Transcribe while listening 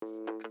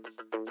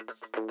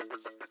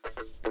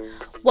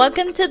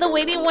Welcome to the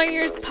Waiting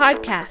Warriors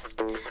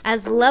podcast.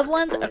 As loved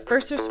ones of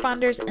first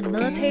responders and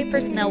military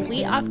personnel,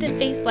 we often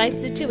face life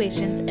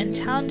situations and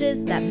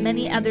challenges that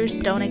many others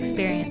don't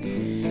experience.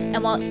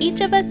 And while each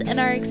of us and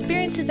our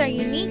experiences are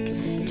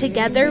unique,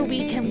 together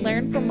we can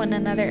learn from one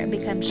another and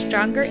become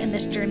stronger in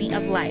this journey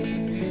of life.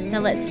 Now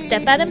let's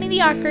step out of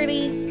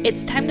mediocrity.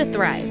 It's time to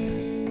thrive.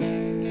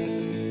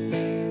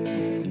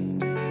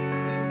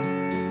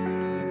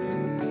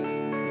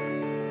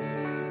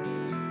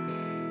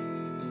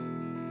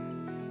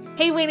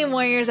 Hey, Waiting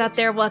Warriors out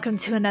there. Welcome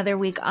to another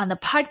week on the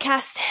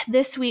podcast.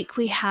 This week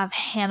we have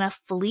Hannah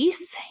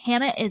Felice.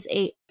 Hannah is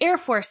a Air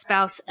Force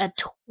spouse, a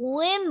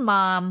twin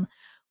mom,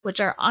 which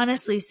are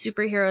honestly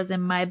superheroes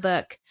in my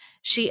book.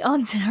 She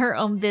owns her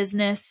own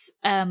business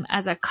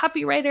as a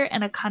copywriter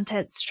and a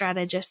content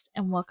strategist.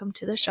 And welcome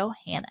to the show,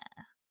 Hannah.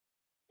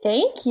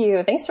 Thank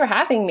you. Thanks for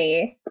having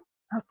me.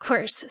 Of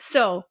course.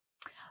 So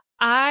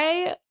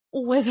I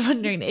was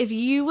wondering if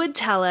you would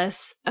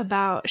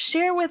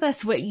share with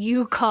us what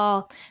you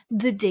call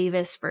the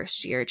Davis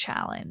First Year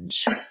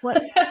Challenge.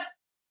 What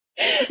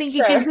I think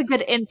Sure. it gives a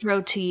good intro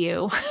to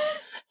you.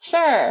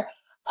 Sure.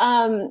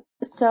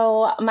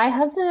 So my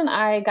husband and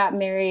I got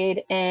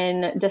married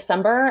in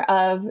December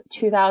of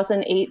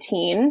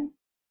 2018.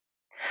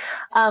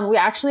 We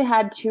actually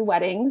had two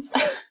weddings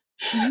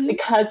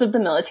because of the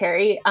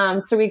military.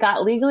 So we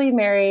got legally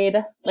married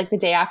like the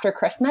day after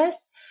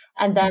Christmas.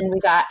 And then we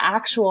got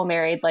actual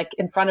married, like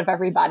in front of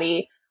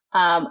everybody,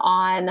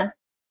 on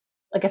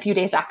like a few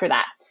days after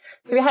that.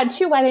 So we had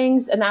two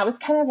weddings, and that was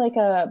kind of like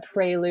a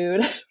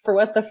prelude for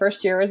what the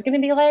first year was going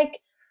to be like.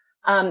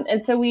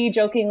 And so we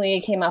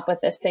jokingly came up with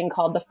this thing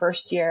called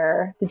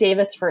the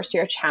Davis First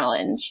Year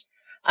Challenge.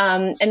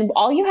 And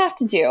all you have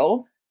to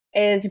do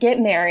is get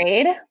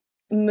married,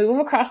 move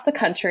across the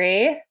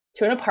country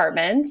to an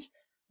apartment,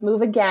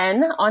 move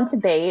again onto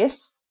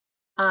base,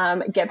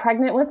 get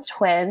pregnant with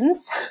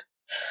twins,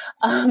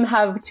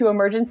 have two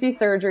emergency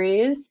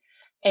surgeries,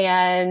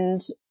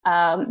 and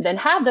then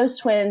have those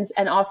twins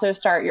and also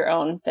start your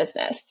own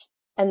business.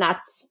 And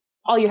that's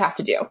all you have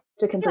to do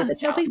to complete the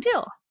challenge. No big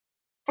deal.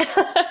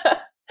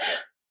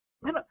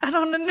 I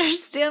don't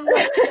understand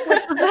what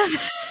the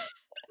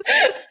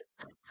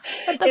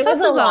It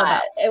was a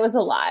lot. It was a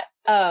lot.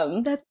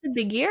 That's a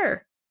big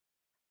year.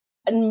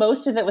 And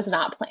most of it was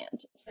not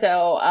planned.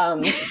 So,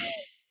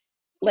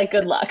 like,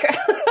 good luck.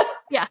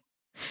 Yeah.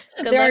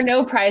 There are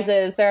no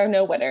prizes. There are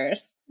no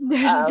winners.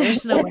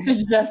 There's no winners.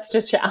 It's just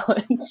a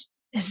challenge.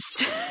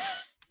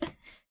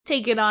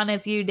 Take it on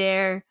if you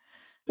dare.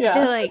 Yeah. I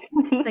feel like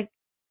it's like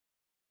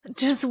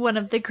just one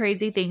of the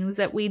crazy things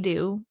that we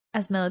do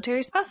as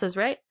military spouses,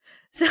 right?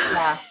 So,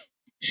 yeah.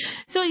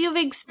 So you've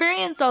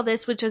experienced all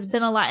this, which has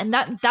been a lot. And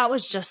that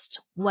was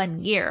just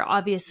 1 year.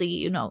 Obviously,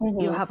 you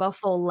have a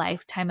full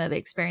lifetime of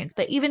experience.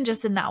 But even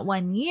just in that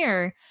 1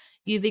 year,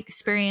 you've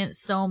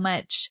experienced so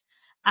much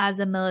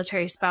as a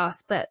military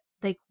spouse. But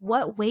like,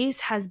 what ways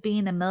has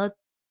being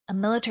a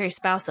military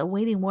spouse, a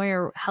waiting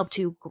warrior, helped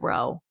you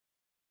grow?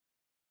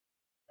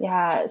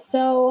 Yeah.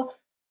 So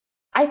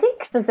I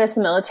think that this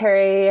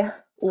military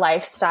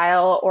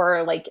lifestyle,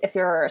 or like if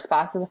your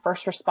spouse is a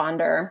first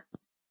responder,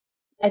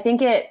 I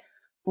think it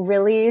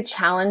really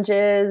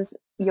challenges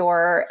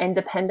your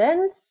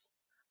independence.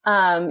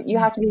 You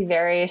have to be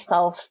very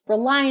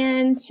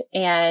self-reliant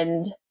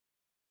and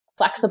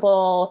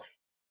flexible.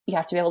 You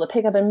have to be able to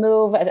pick up and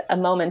move at a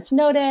moment's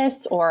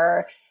notice,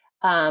 or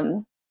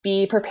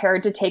be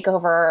prepared to take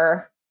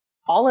over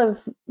all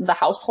of the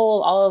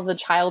household, all of the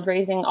child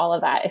raising, all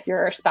of that if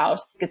your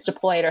spouse gets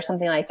deployed or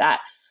something like that.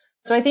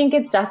 So I think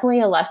it's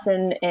definitely a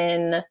lesson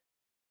in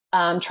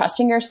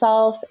trusting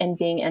yourself and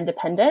being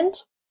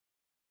independent.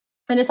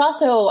 And it's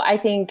also, I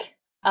think,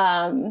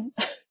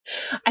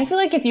 I feel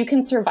like if you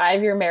can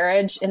survive your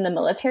marriage in the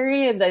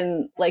military,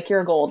 then like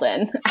you're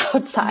golden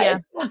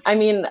outside. Yeah. I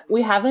mean,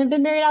 we haven't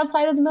been married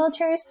outside of the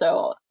military,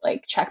 so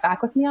like check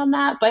back with me on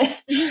that.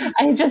 But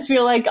I just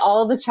feel like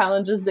all of the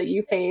challenges that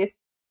you face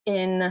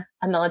in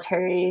a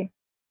military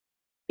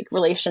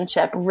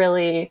relationship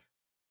really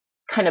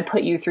kind of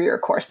put you through your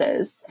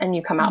courses, and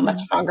you come out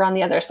much stronger on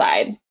the other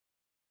side.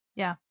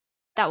 Yeah,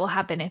 that will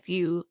happen if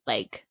you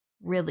like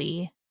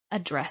really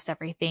address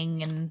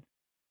everything and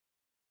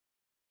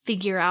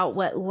figure out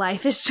what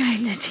life is trying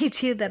to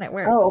teach you, then it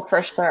works. Oh,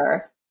 for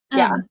sure.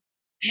 Yeah.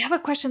 I have a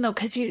question though,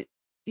 because you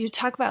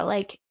talk about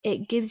like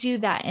it gives you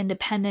that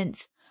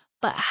independence,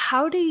 but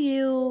how do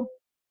you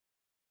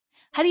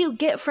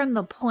get from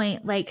the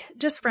point, like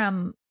just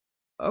from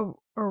a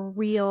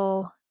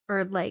real,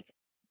 or like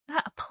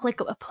not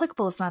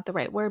applicable is not the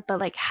right word,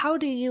 but like how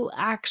do you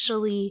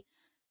actually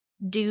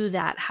do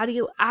that? How do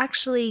you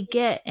actually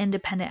get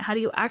independent? How do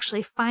you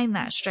actually find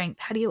that strength?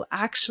 How do you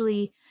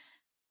actually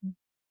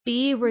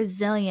be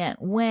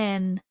resilient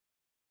when,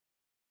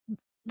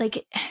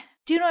 like,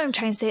 do you know what I'm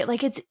trying to say?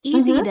 Like, it's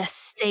easy to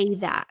say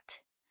that.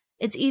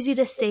 It's easy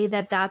to say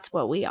that that's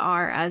what we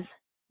are as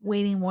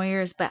waiting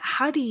warriors, but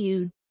how do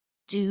you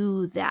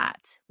do that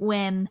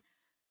when,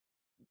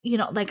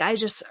 like I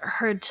just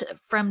heard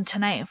from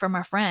tonight from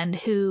a friend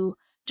who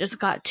just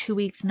got 2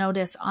 weeks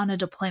notice on a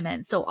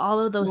deployment. So all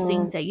of those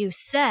things that you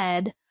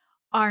said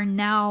are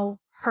now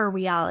her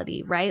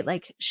reality, right?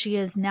 Like she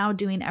is now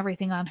doing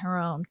everything on her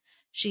own.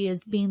 She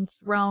is being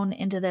thrown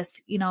into this,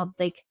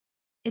 like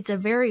it's a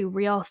very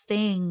real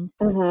thing.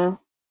 Mm-hmm.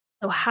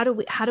 So how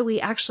do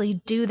we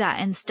actually do that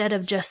instead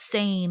of just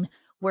saying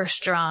we're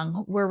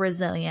strong, we're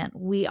resilient,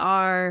 we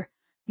are,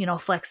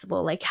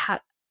 flexible? Like how,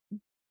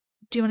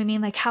 do you know what I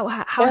mean? Like how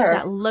Sure. has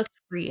that looked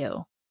for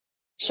you?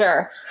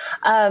 Sure.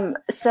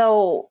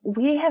 So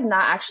we have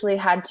not actually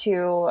had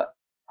to,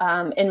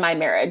 in my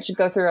marriage,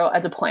 go through a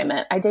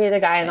deployment. I dated a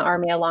guy in the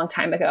Army a long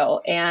time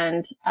ago,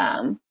 and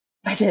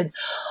I did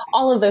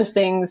all of those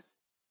things,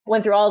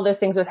 went through all of those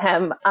things with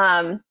him.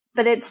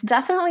 But it's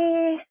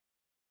definitely,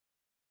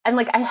 and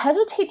like, I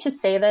hesitate to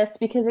say this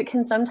because it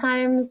can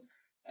sometimes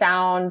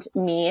sound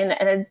mean,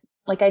 and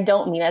like, I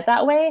don't mean it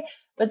that way,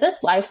 but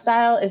this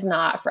lifestyle is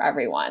not for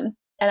everyone.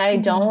 And I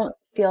don't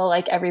feel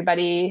like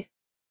everybody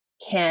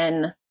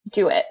can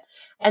do it.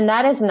 And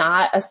that is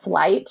not a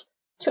slight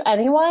to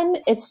anyone.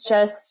 It's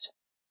just,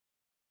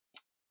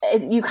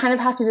 you kind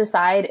of have to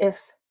decide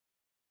if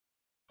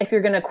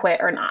you're going to quit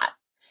or not.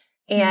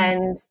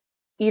 And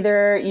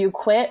either you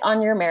quit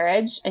on your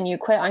marriage and you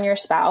quit on your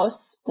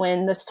spouse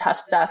when this tough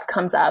stuff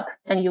comes up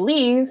and you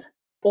leave,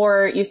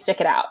 or you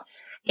stick it out.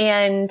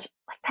 And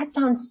like, that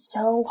sounds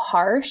so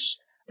harsh,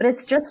 but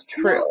it's just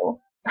true.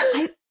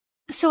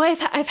 So I've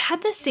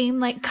had the same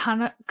like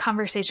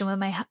conversation with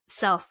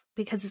myself,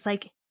 because it's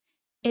like,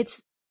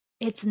 it's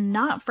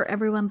not for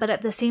everyone, but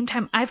at the same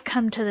time, I've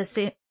come to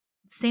the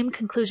same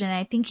conclusion.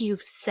 I think you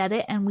said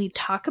it, and we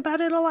talk about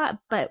it a lot,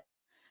 but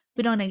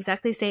we don't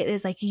exactly say it.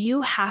 Is like,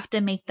 you have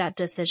to make that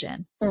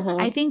decision.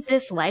 I think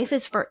this life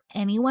is for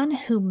anyone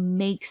who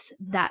makes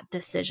that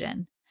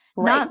decision.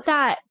 Right. Not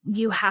that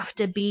you have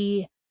to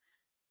be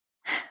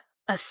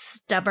a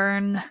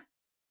stubborn,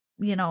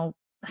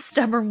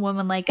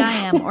 woman like I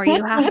am, or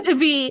you have to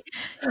be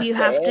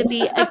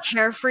a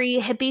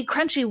carefree, hippie,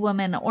 crunchy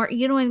woman, or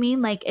you know what I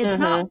mean? Like, it's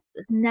not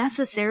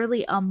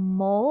necessarily a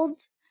mold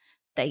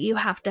that you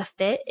have to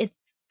fit.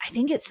 I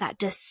think it's that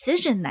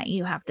decision that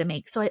you have to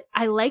make. So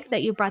I like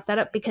that you brought that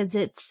up, because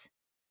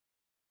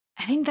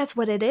I think that's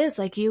what it is.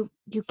 Like, you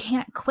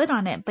can't quit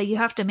on it, but you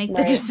have to make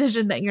the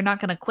decision that you're not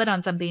going to quit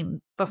on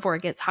something before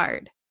it gets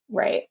hard.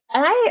 Right.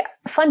 And I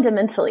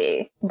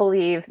fundamentally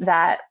believe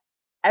that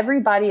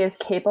everybody is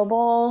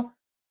capable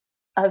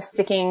of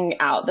sticking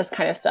out this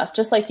kind of stuff.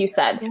 Just like you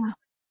said,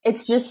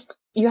 it's just,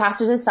 you have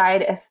to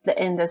decide if the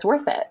end is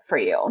worth it for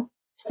you.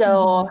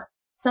 So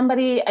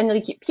somebody, and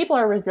like, people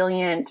are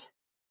resilient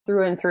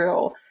through and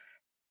through,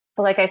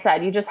 but like I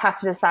said, you just have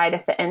to decide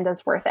if the end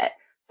is worth it.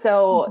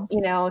 So,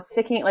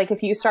 sticking, like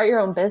if you start your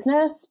own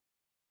business,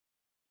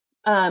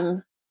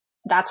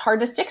 that's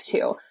hard to stick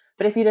to.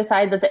 But if you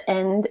decide that the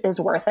end is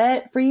worth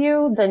it for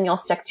you, then you'll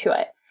stick to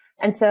it.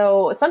 And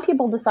so some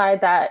people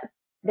decide that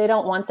they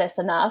don't want this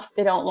enough.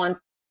 They don't want,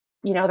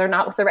 they're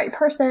not with the right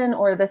person,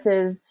 or this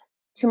is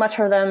too much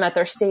for them at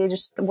their stage,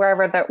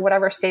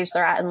 whatever stage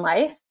they're at in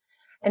life.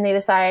 And they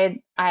decide,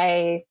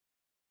 I'm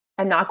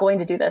not going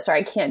to do this, or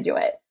I can't do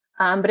it.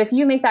 But if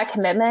you make that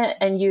commitment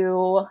and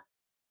you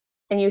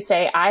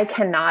say, I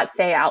cannot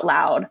say out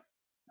loud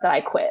that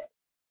I quit,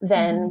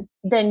 then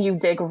you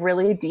dig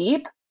really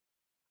deep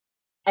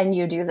and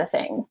you do the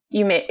thing.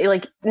 You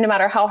no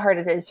matter how hard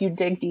it is, you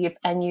dig deep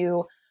and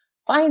you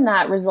find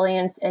that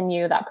resilience in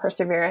you, that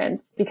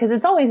perseverance, because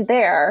it's always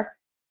there.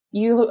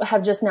 You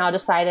have just now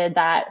decided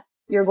that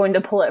you're going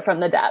to pull it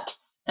from the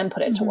depths and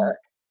put it to work.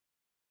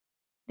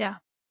 Yeah.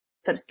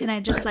 So can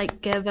I just I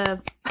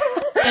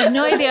have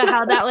no idea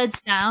how that would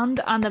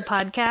sound on the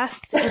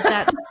podcast,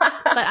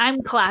 but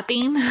I'm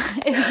clapping.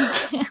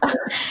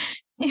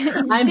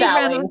 I'm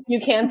bowing.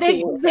 You can't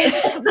see. Big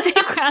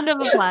round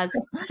of applause.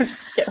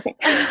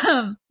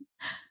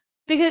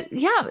 Because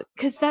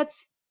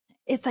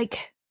it's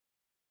like,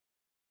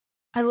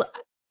 I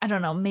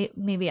don't know,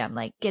 maybe I'm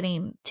like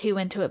getting too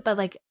into it, but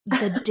like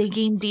the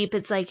digging deep,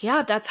 it's like,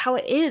 yeah, that's how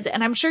it is.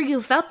 And I'm sure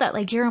you felt that,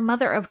 like, you're a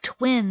mother of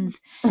twins,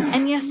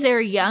 and yes,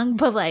 they're young,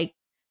 but like,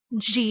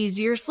 geez,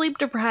 you're sleep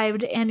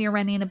deprived and you're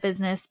running a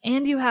business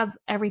and you have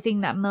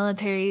everything that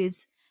military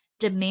is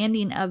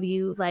demanding of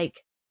you.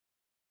 Like,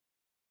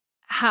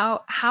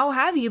 how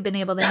have you been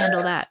able to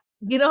handle that?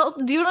 Do you know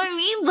what I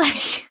mean?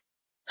 Like,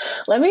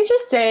 let me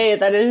just say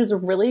that it is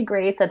really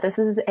great that this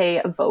is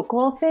a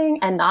vocal thing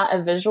and not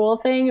a visual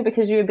thing,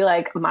 because you would be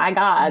like, my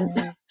God,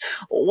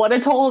 what a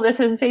toll this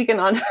has taken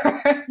on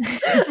her.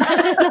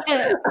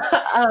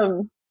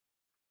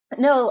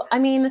 No, I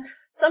mean,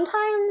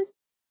 sometimes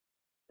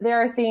there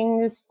are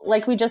things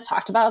like we just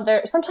talked about.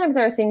 Sometimes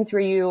there are things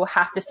where you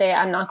have to say,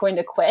 I'm not going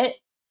to quit.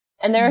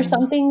 And there are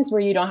some things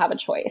where you don't have a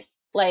choice.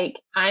 Like,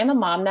 I'm a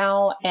mom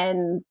now,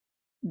 and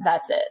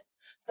that's it.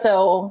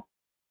 So,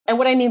 and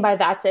what I mean by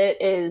that's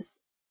it is,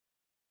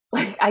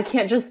 like, I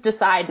can't just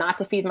decide not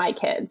to feed my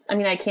kids. I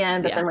mean, I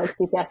can, but then like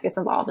CPS gets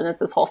involved and it's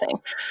this whole thing.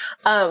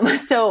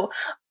 So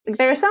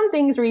there are some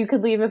things where you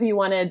could leave if you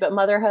wanted, but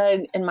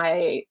motherhood, in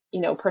my,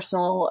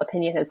 personal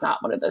opinion, is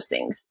not one of those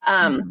things.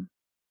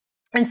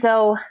 And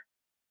so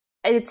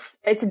it's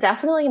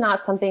definitely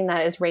not something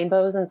that is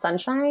rainbows and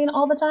sunshine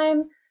all the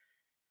time,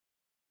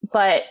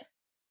 but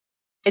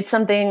it's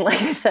something,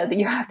 like I said, that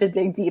you have to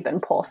dig deep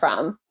and pull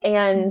from.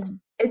 And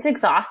it's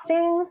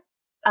exhausting.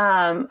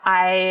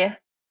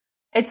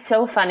 It's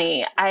so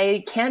funny.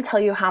 I can't tell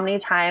you how many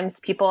times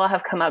people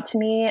have come up to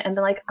me and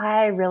been like,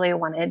 I really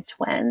wanted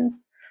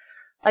twins.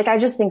 Like, I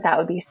just think that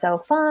would be so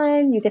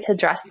fun. You get to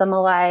dress them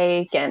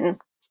alike and,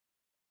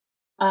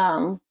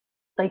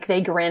 like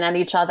they grin at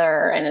each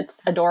other and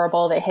it's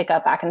adorable. They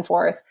hiccup back and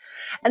forth.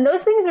 And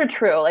those things are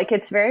true. Like,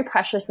 it's very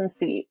precious and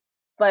sweet,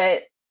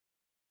 but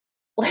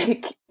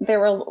like there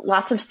were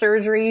lots of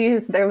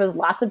surgeries. There was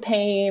lots of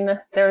pain.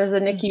 There was a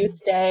NICU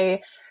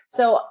stay.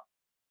 So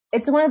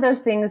it's one of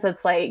those things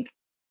that's like,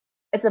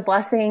 it's a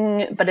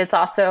blessing, but it's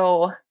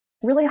also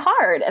really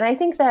hard. And I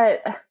think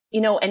that,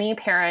 any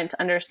parent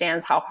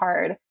understands how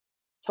hard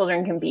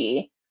children can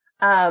be.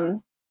 I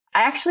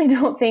actually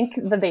don't think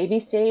the baby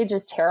stage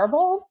is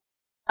terrible.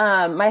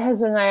 My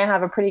husband and I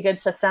have a pretty good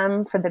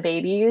system for the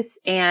babies,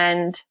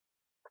 and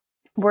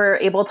we're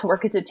able to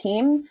work as a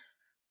team.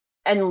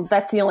 And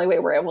that's the only way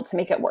we're able to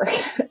make it work,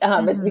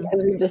 is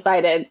because we've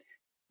decided,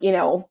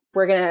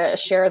 we're going to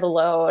share the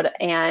load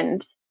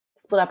and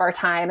split up our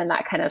time and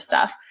that kind of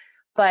stuff.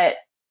 But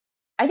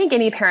I think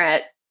any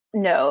parent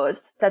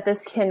knows that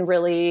this can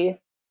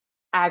really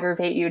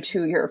aggravate you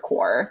to your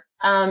core.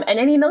 And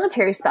any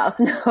military spouse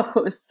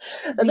knows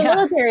that the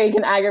military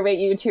can aggravate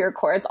you to your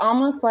core. It's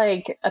almost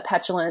like a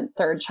petulant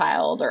third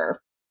child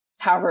or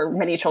however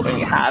many children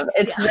you have.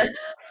 It's just,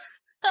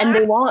 and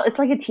it's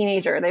like a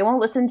teenager. They won't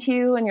listen to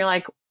you and you're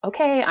like,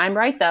 okay, I'm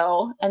right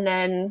though. And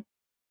then,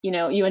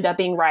 you end up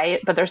being right,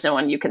 but there's no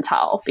one you can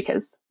tell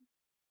because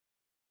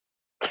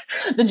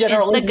the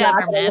general is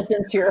not going to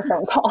listen to your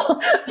phone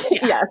call.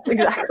 Yes,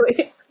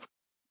 exactly.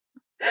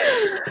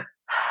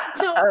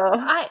 So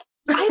I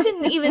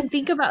didn't even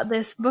think about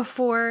this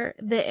before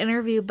the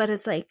interview, but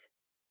it's like,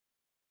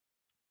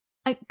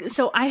 I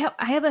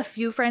have a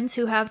few friends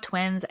who have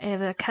twins. I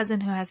have a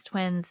cousin who has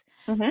twins,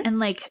 and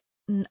like,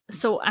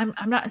 so I'm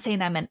not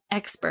saying I'm an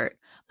expert,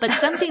 but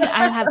something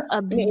I have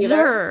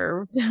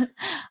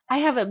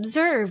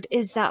observed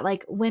is that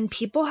like when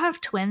people have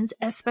twins,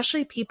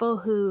 especially people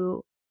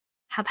who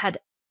have had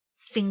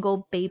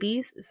single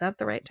babies, is that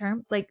the right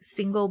term? Like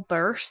single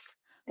births.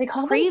 They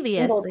call them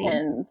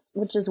singletons,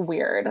 which is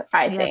weird,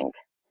 I think.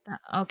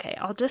 Okay,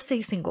 I'll just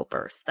say single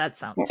births. That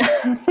sounds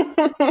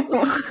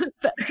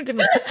better to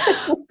me.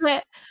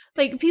 But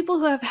like people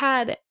who have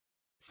had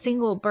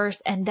single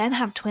births and then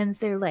have twins,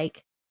 they're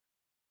like,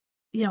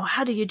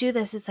 how do you do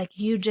this? It's like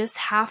you just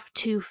have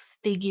to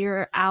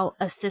figure out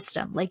a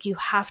system. Like you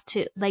have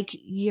to, like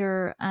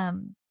your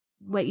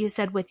what you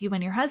said with you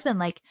and your husband,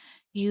 like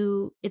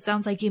it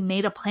sounds like you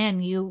made a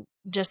plan. You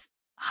just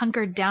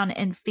hunkered down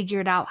and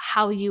figured out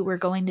how you were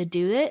going to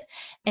do it,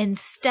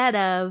 instead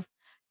of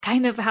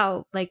kind of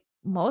how like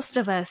most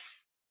of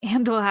us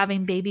handle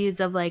having babies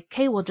of like,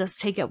 okay, we'll just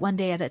take it one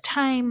day at a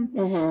time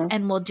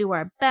and we'll do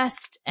our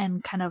best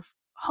and kind of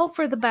hope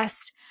for the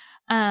best.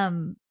 At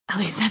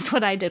least that's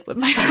what I did with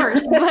my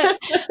first,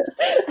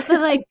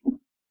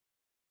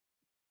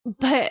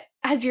 but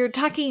as you're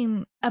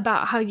talking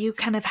about how you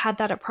kind of had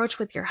that approach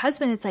with your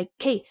husband, it's like,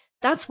 okay,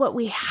 that's what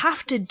we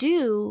have to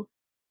do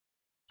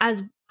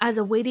as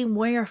a waiting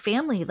warrior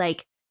family.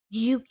 Like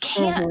you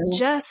can't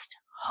just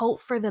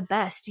hope for the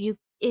best.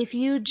 If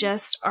you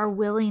just are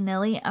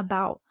willy-nilly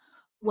about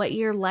what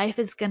your life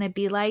is going to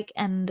be like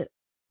and,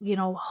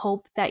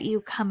 hope that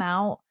you come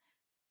out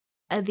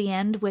at the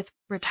end with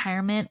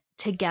retirement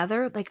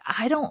together, like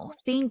I don't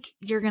think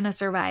you're going to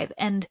survive.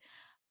 And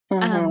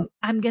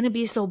I'm going to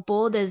be so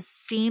bold as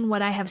seeing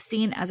what I have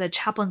seen as a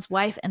chaplain's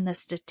wife and the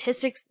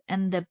statistics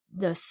and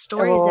the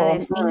stories that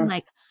I've seen,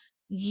 like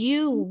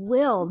you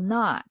will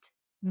not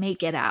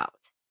make it out.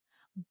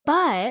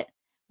 But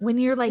when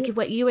you're like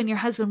what you and your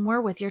husband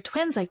were with your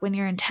twins, like when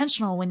you're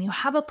intentional, when you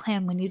have a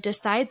plan, when you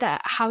decide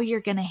that how you're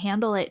going to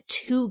handle it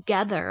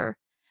together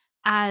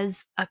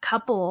as a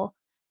couple,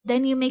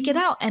 then you make it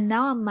out. And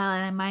now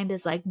my mind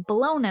is like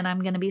blown and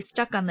I'm going to be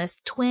stuck on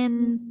this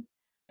twin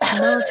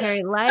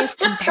military life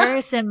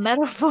comparison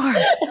metaphor.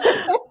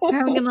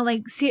 I'm going to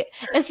like see it,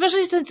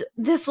 especially since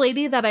this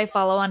lady that I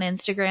follow on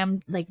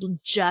Instagram, like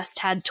just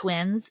had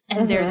twins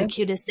and they're the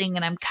cutest thing.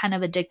 And I'm kind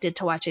of addicted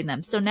to watching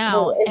them. So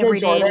now every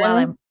day while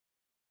I'm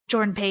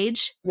Jordan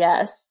Page.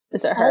 Yes.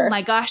 Is it her? Oh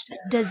my gosh.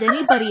 Does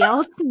anybody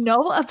else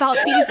know about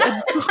these?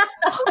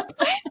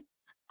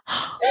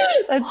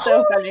 That's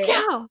so funny.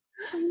 Cow.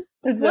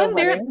 That's so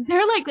funny.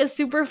 They're like a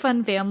super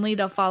fun family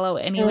to follow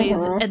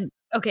anyways. And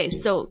okay,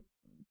 so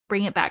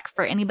bring it back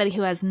for anybody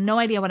who has no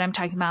idea what I'm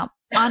talking about.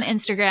 On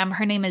Instagram,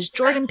 her name is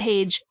Jordan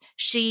Page.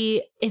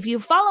 If you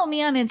follow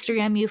me on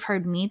Instagram, you've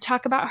heard me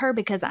talk about her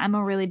because I'm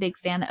a really big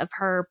fan of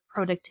her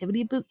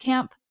productivity boot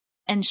camp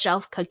and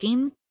shelf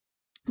cooking.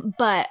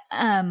 But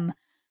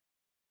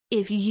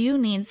if you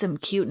need some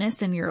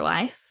cuteness in your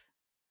life,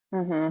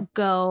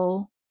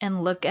 go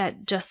and look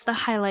at just the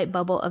highlight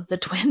bubble of the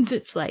twins.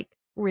 It's like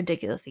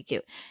ridiculously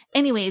cute.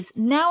 Anyways,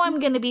 now I'm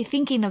going to be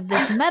thinking of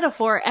this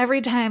metaphor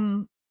every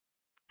time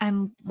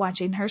I'm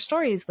watching her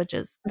stories, which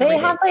is they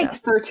have day, like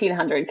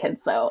 1,300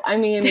 kids though. I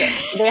mean,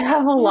 they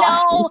have a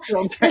lot No, of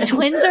children. the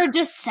twins are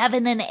just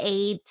 7 and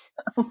 8.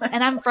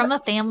 And I'm from a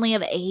family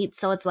of 8,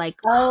 so it's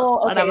like, okay,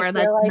 whatever. so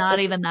That's like,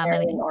 not even that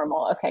many.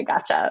 Normal. Okay,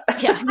 gotcha.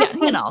 Yeah,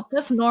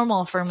 that's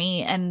normal for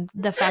me. And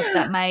the fact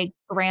that my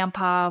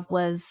grandpa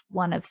was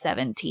one of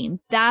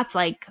 17, that's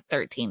like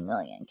 13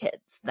 million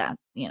kids. That,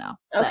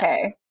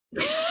 Okay.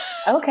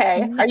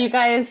 Okay. Are you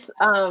guys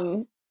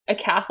a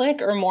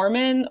Catholic or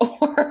Mormon,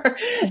 or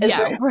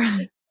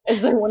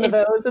is there one of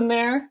those in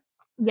there?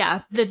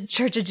 Yeah, the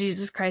Church of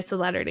Jesus Christ of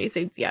Latter-day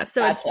Saints. Yeah,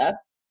 so gotcha.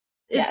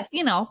 it's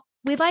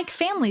we like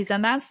families,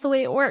 and that's the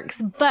way it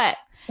works. But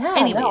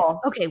anyways,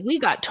 okay,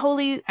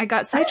 I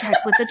got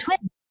sidetracked with the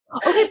twins.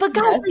 Okay, but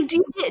guys, like,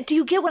 do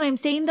you get what I'm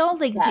saying though?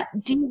 Like,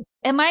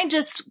 am I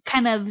just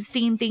kind of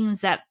seeing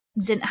things that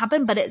didn't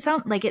happen? But it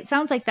sounds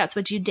like that's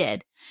what you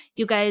did.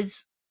 You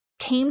guys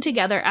came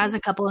together as a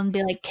couple and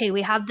be like, okay,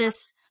 we have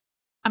this,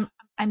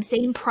 I'm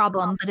saying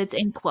problem, but it's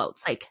in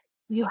quotes. Like,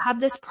 you have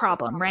this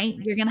problem, right?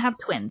 You're going to have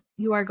twins.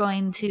 You are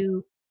going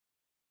to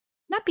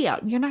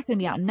you're not going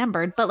to be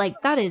outnumbered, but like,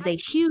 that is a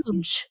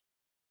huge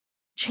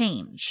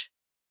change,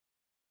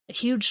 a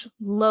huge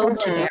load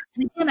to bear.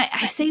 And again,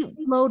 I say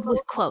load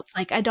with quotes.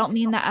 Like, I don't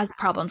mean that as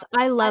problems.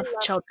 I love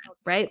children,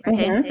 right?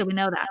 Okay. So we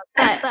know that,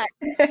 but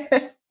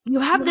you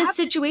have this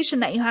situation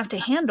that you have to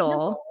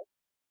handle.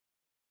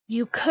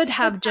 You could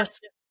have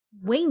just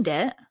winged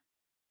it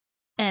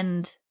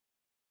and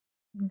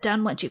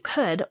done what you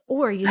could,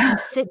 or you can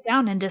sit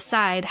down and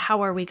decide,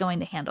 how are we going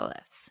to handle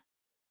this?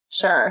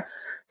 Sure.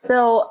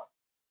 So,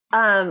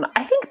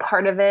 I think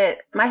part of it,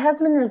 my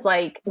husband is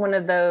like one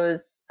of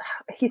those,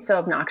 he's so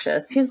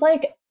obnoxious. He's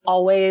like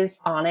always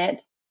on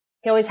it.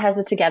 He always has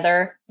it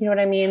together. You know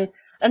what I mean?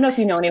 I don't know if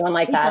you know anyone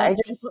like that.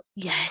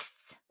 Yes.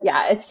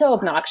 Yeah, it's so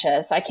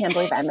obnoxious. I can't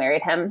believe I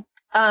married him.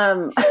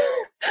 But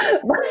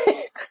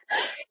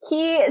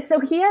he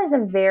has a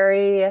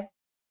very,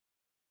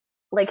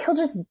 like, he'll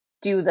just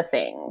do the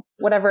thing,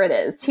 whatever it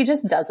is. He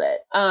just does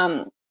it.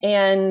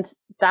 And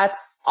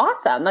that's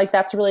awesome. Like,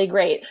 that's really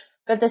great.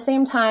 But at the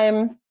same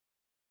time,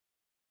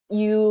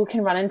 you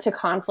can run into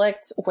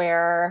conflict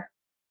where,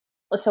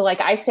 so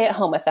like, I stay at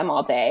home with them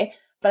all day,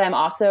 but I'm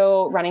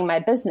also running my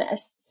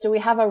business. So we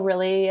have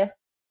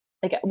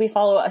we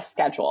follow a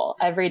schedule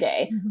every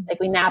day. Mm-hmm. Like,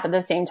 we nap at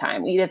the same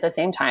time, we eat at the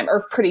same time,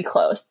 or pretty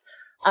close.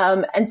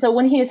 And so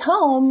when he's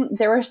home,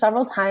 there were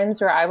several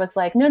times where I was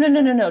like, no,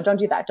 don't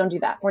do that. Don't do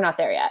that. We're not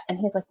there yet. And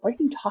he's like, what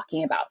are you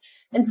talking about?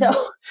 And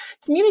so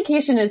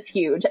communication is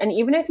huge. And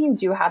even if you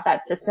do have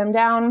that system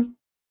down,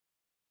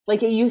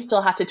 like, you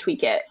still have to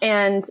tweak it.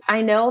 And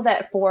I know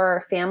that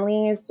for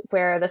families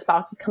where the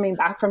spouse is coming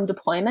back from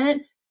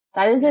deployment,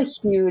 that is a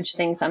huge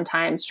thing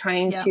sometimes,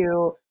 trying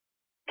to,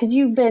 because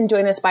you've been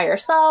doing this by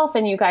yourself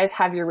and you guys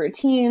have your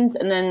routines,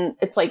 and then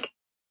it's like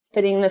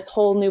fitting this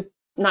whole new,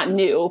 not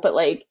new, but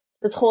like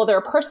this whole other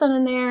person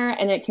in there,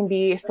 and it can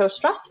be so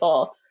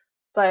stressful.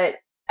 But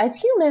as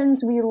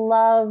humans, we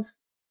love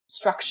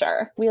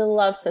structure. We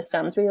love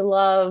systems. We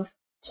love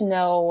to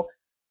know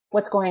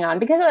what's going on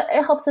because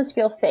it helps us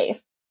feel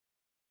safe.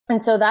 And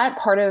so that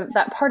part of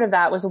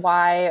that was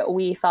why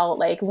we felt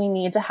like we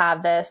need to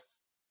have this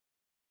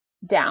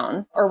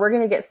down, or we're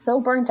going to get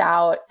so burnt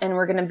out and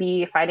we're going to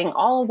be fighting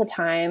all of the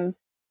time.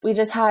 We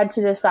just had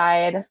to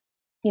decide,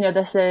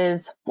 this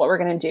is what we're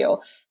going to do.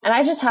 And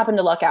I just happened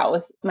to luck out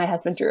with my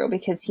husband, Drew,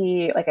 because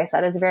he, like I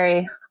said, is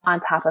very on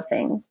top of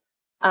things.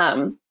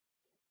 There's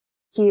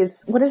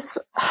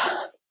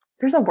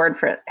a word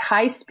for it.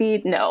 High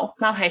speed. No,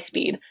 not high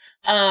speed.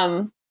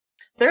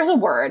 There's a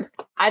word.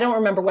 I don't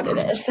remember what it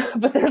is,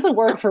 but there's a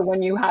word for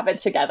when you have it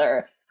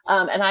together.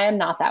 And I am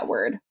not that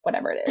word,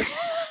 whatever it is.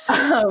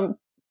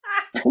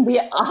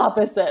 The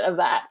opposite of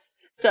that.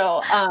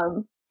 So,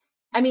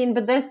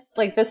 but this is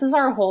that's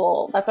our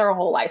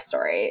whole life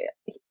story.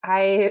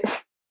 I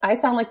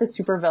sound like the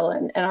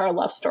supervillain in our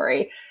love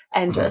story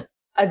and just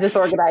a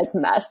disorganized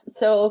mess.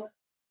 So,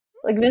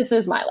 like, this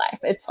is my life.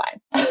 It's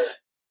fine.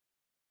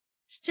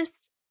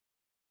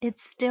 It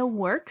still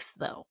works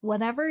though.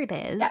 Whatever it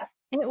is,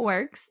 it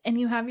works, and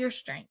you have your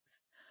strengths.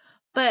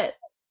 But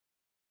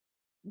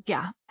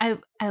yeah, I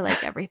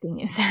like everything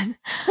you said.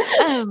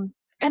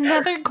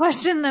 Another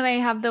question that I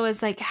have though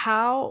is like,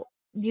 how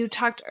you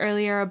talked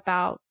earlier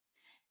about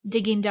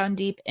digging down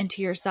deep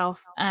into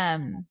yourself,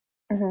 and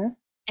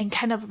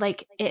kind of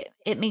like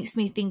it makes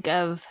me think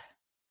of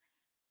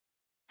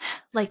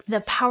like the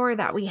power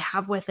that we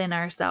have within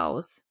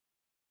ourselves.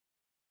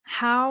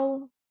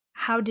 How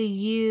do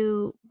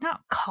you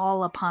not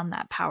call upon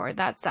that power?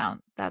 That's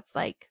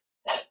like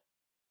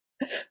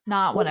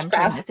not what I'm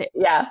trying to say.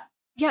 Yeah.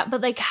 Yeah,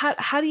 but like,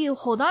 how do you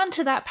hold on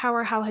to that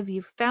power? How have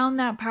you found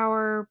that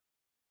power?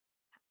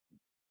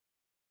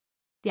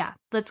 Yeah,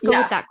 let's go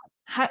with that.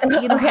 How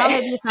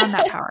have you found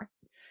that power?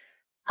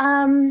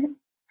 I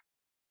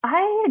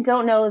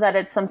don't know that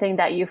it's something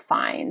that you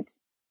find.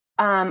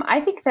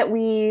 I think that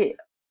we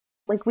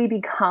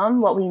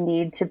become what we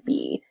need to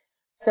be.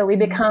 So we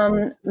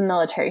become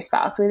military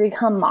spouse, we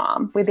become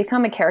mom, we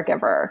become a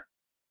caregiver.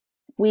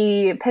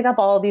 We pick up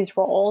all of these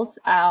roles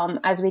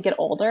as we get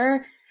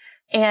older,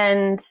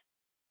 and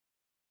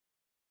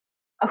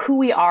who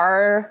we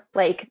are,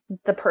 like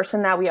the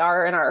person that we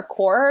are in our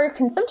core,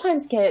 can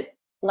sometimes get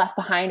left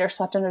behind or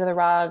swept under the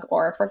rug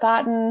or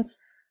forgotten.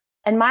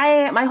 And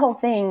my whole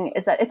thing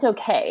is that it's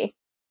okay.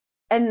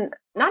 And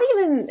not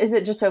even is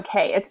it just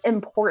okay, it's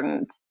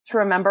important to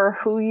remember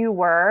who you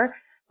were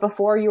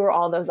before you were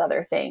all those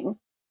other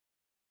things.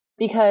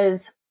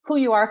 Because who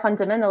you are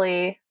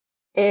fundamentally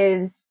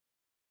is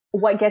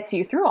what gets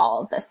you through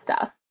all of this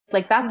stuff.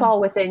 Like that's all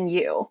within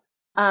you.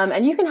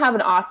 And you can have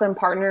an awesome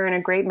partner and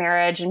a great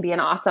marriage and be an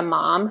awesome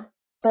mom.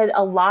 But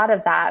a lot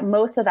of that,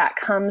 most of that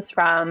comes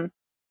from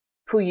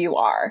who you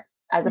are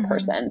as a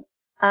person.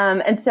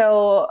 And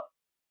so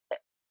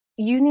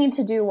you need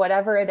to do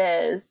whatever it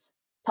is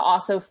to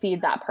also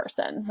feed that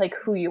person, like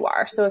who you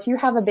are. So if you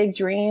have a big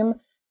dream,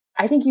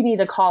 I think you need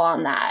to call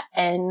on that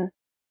and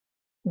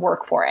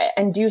work for it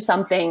and do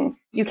something.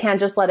 You can't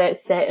just let it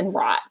sit and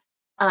rot.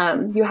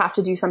 You have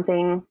to do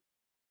something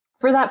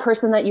for that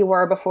person that you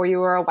were before you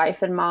were a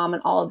wife and mom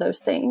and all of those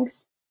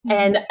things.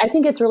 And I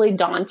think it's really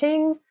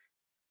daunting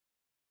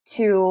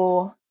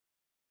to,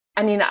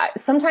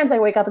 sometimes I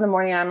wake up in the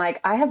morning and I'm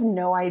like, I have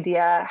no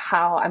idea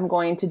how I'm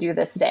going to do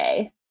this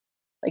day.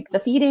 Like the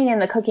feeding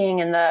and the cooking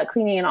and the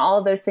cleaning and all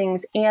of those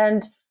things,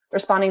 and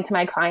responding to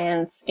my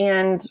clients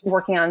and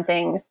working on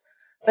things.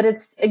 But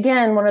it's,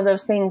 again, one of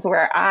those things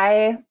where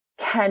I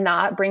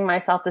cannot bring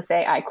myself to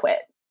say I quit.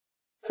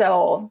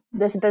 So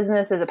this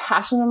business is a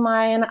passion of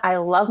mine. I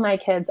love my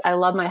kids. I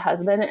love my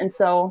husband. And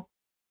so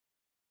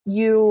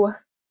you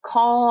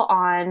call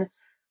on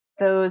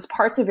those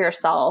parts of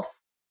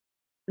yourself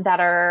that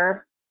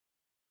are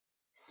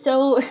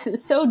so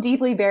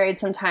deeply buried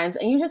sometimes.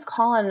 And you just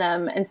call on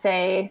them and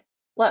say,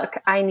 look,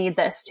 I need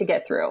this to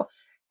get through.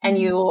 And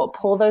you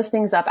pull those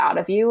things up out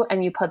of you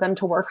and you put them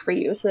to work for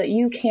you so that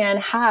you can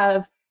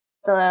have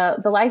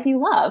the life you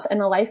love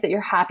and the life that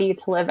you're happy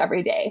to live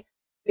every day.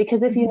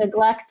 Because if you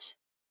neglect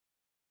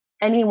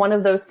any one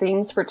of those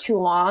things for too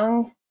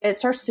long, it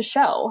starts to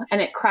show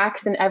and it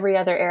cracks in every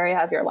other area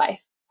of your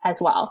life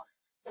as well.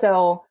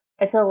 So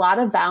it's a lot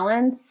of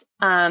balance.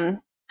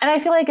 And I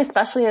feel like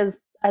especially as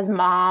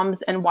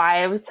moms and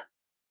wives,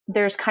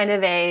 there's kind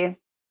of I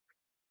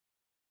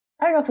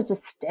don't know if it's a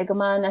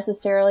stigma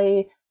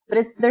necessarily,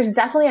 but there's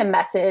definitely a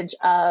message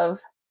of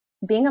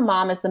being a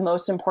mom is the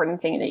most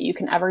important thing that you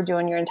can ever do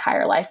in your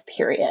entire life,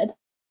 period.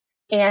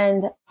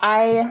 And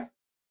I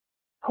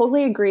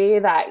totally agree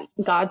that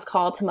God's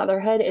call to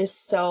motherhood is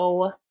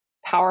so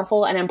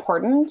powerful and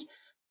important,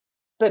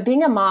 but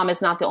being a mom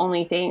is not the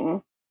only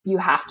thing you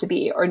have to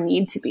be or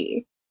need to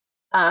be.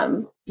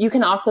 You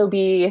can also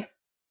be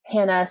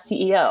Hannah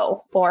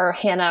CEO or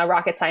Hannah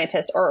rocket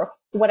scientist or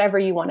whatever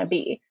you want to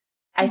be.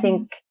 I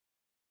think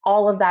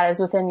all of that is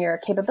within your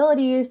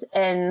capabilities.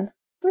 And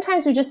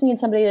sometimes we just need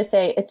somebody to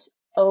say it's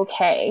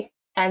okay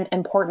and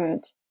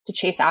important to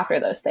chase after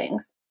those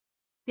things.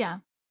 Yeah.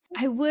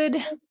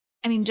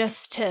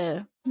 Just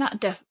to not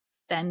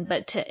defend,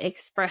 but to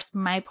express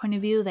my point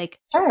of view, like,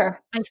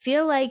 sure. I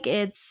feel like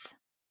it's,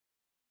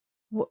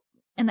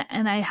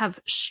 and I have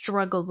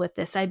struggled with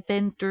this. I've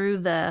been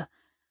through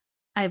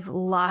I've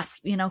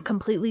lost,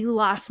 completely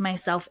lost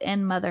myself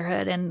in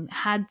motherhood and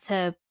had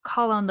to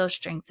call on those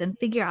strengths and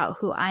figure out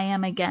who I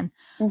am again.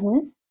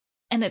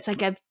 And it's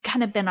like I've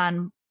kind of been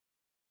on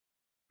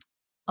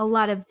a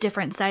lot of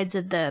different sides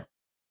of the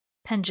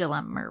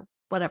pendulum or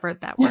whatever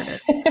that word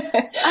is.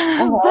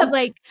 But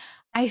like,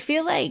 I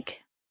feel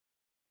like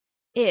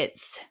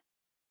it's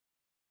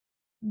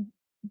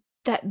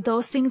that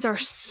those things are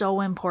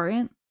so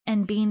important,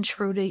 and being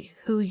true to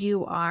who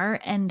you are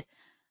and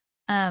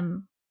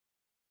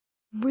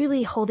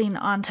really holding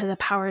on to the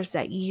powers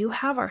that you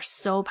have are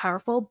so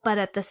powerful. But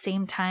at the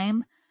same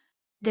time,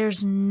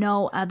 there's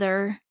no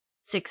other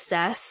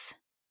success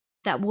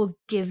that will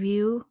give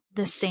you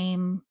the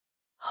same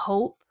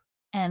hope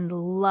and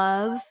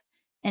love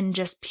and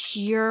just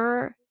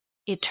pure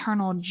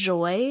eternal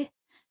joy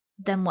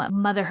than what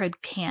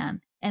motherhood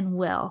can and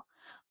will.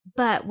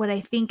 But what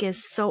I think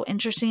is so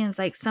interesting is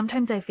like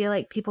sometimes I feel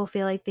like people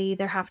feel like they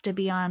either have to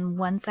be on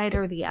one side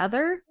or the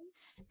other.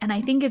 And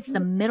I think it's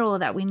the middle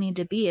that we need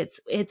to be.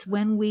 It's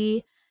when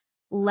we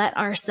let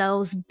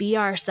ourselves be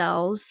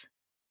ourselves,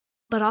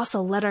 but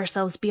also let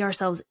ourselves be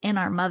ourselves in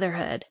our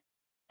motherhood.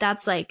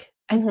 That's like,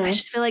 I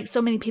just feel like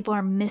so many people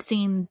are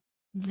missing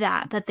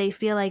that they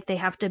feel like they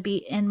have to be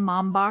in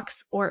mom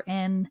box or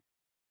in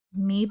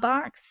me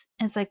box.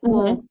 And it's like,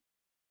 well,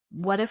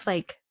 what if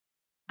like,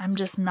 I'm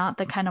just not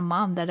the kind of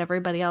mom that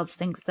everybody else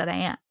thinks that I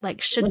am,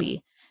 like should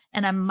be.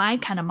 And I'm my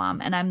kind of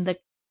mom, and I'm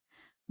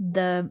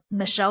the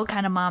Michelle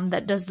kind of mom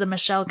that does the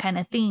Michelle kind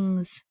of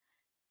things.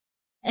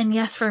 And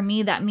yes, for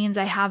me, that means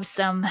I have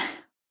some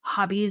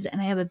hobbies and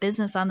I have a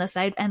business on the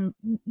side. And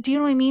do you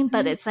know what I mean?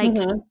 But it's like,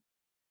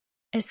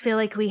 I just feel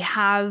like we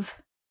have,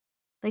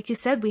 like you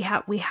said, we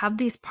have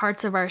these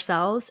parts of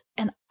ourselves.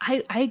 And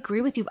I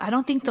agree with you. I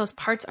don't think those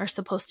parts are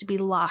supposed to be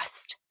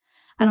lost.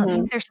 I don't Mm-hmm.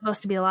 think they're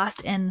supposed to be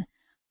lost in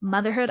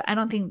motherhood. I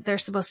don't think they're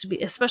supposed to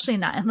be, especially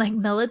not in like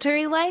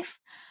military life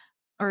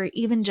or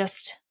even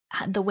just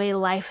the way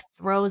life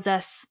throws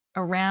us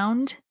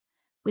around.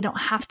 We don't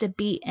have to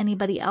be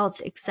anybody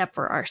else except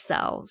for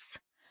ourselves.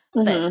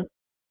 But Mm-hmm.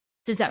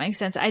 does that make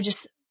sense? I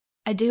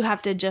do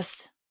have to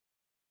just,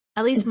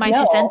 at least my 2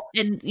 cents,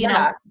 No. and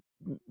Yeah.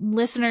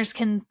 listeners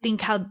can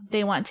think how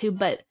they want to,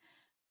 but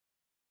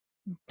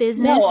No,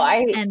 business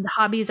I and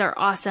hobbies are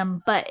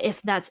awesome. But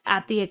if that's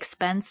at the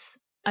expense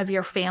of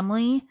your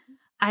family,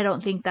 I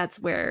don't think that's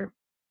where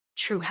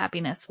true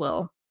happiness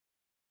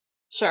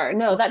sure.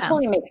 No, will that come.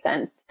 totally makes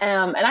sense.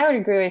 And I would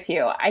agree with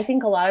you. I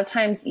think a lot of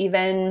times,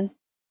 even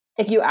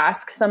if you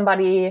ask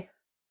somebody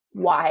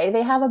why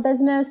they have a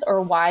business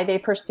or why they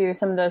pursue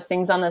some of those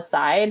things on the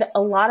side,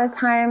 a lot of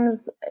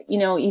times,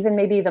 even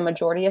maybe the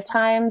majority of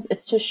times,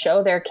 it's to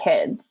show their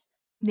kids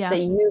Yeah. that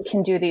you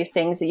can do these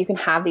things, that you can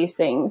have these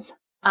things.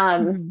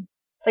 Mm-hmm.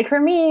 Like for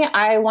me,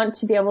 I want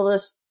to be able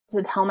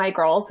to tell my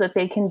girls that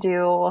they can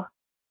do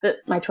that.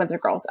 My twins are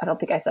girls. I don't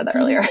think I said that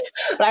Mm-hmm. earlier,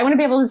 but I want to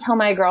be able to tell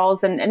my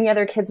girls and any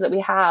other kids that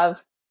we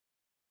have,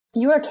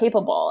 you are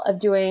capable of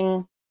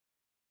doing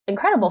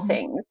incredible Mm-hmm.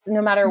 things,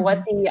 no matter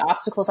what the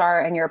obstacles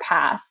are in your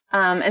path.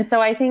 And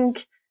so I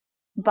think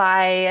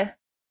by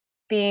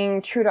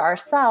being true to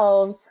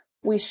ourselves,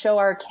 we show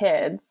our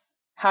kids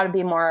how to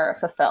be more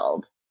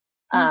fulfilled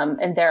Yeah.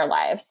 in their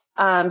lives.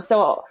 I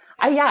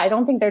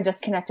don't think they're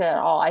disconnected at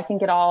all. I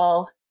think it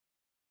all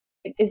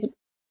is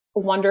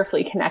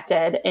wonderfully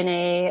connected in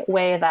a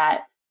way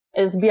that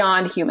is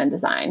beyond human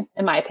design,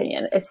 in my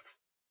opinion. It's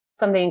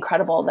something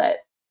incredible that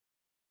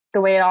the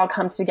way it all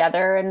comes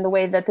together and the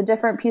way that the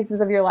different pieces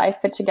of your life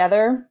fit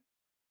together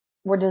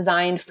were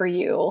designed for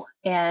you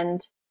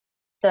and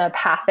the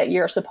path that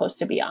you're supposed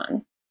to be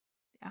on.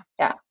 Yeah.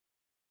 Yeah.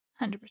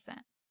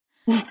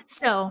 100%.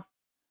 So,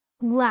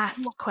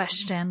 last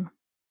question.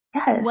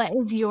 Yes. What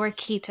is your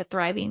key to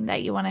thriving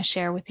that you want to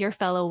share with your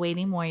fellow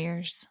waiting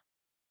warriors?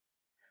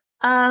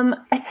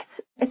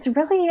 It's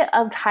really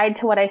tied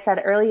to what I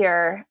said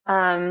earlier.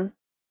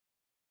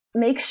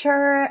 Make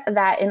sure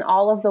that in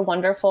all of the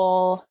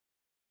wonderful,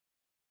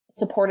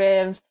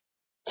 supportive,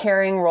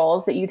 caring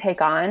roles that you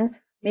take on,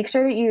 make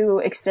sure that you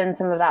extend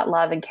some of that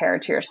love and care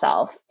to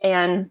yourself.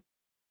 And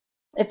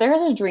if there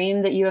is a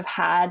dream that you have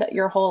had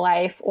your whole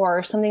life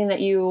or something that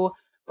you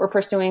were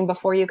pursuing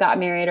before you got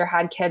married or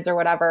had kids or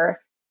whatever,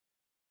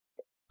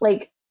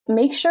 like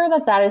make sure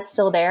that that is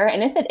still there.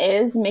 And if it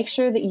is, make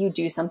sure that you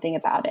do something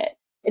about it.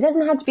 It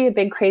doesn't have to be a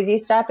big, crazy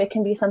step. It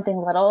can be something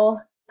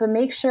little, but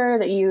make sure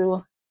that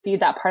you feed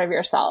that part of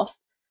yourself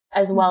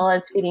as well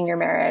as feeding your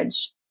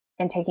marriage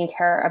and taking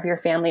care of your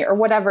family or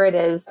whatever it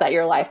is that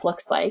your life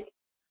looks like.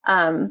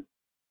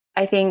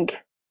 I think,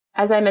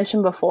 as I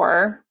mentioned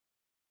before,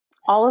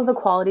 all of the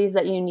qualities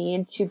that you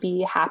need to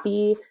be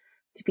happy,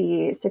 to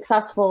be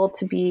successful,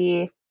 to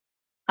be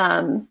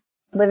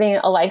living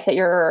a life that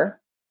you're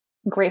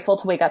grateful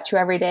to wake up to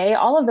every day,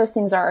 all of those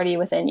things are already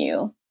within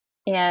you.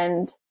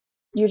 And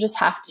you just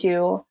have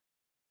to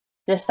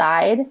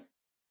decide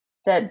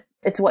that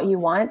it's what you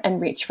want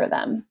and reach for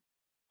them,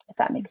 if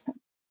that makes sense.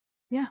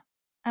 Yeah,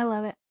 I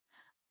love it.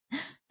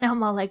 Now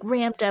I'm all like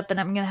ramped up and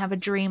I'm going to have a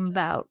dream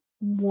about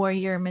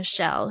Warrior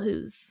Michelle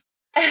who's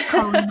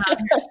calling out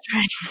her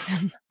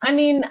strengths. I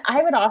mean,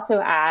 I would also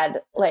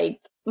add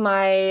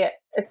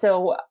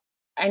so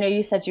I know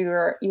you said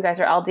you guys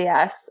are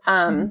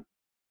LDS.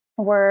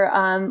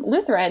 We're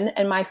Lutheran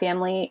in my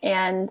family,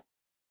 and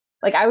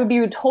like I would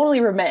be totally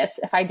remiss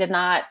if I did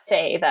not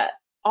say that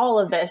all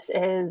of that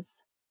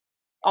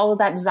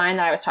design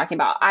that I was talking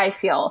about, I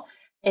feel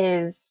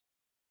is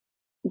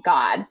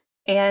God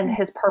and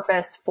his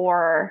purpose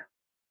for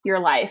your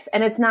life.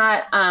 And it's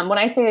not, when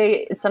I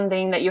say it's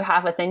something that you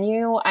have within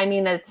you, I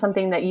mean, it's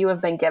something that you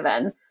have been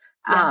given,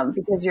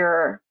 because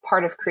you're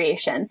part of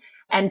creation,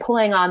 and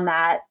pulling on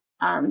that,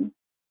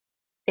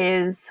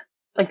 is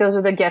like, those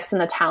are the gifts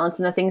and the talents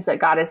and the things that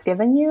God has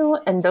given you.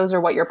 And those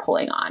are what you're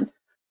pulling on.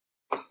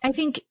 I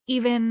think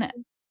even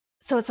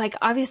so it's like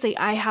obviously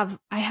I have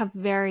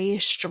very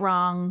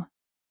strong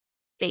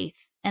faith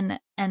and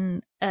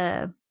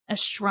a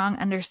strong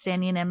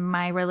understanding in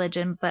my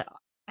religion, but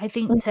I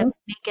think to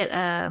make it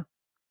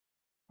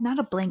not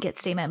a blanket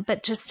statement,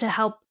 but just to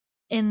help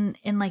in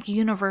like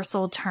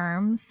universal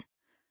terms,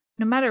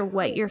 no matter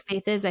what your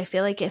faith is, I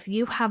feel like if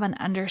you have an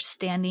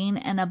understanding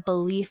and a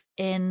belief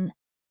in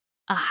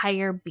a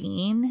higher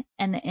being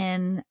and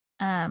in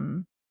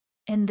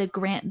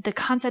the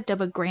concept of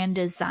a grand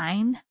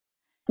design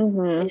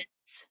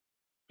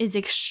is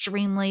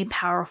extremely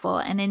powerful.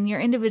 And in your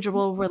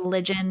individual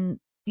religion,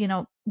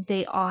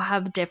 they all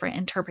have different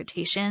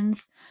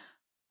interpretations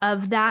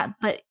of that,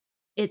 but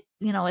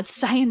it's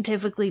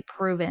scientifically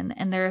proven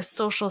and there's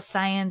social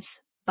science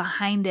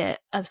behind it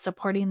of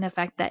supporting the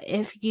fact that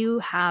if you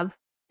have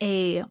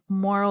a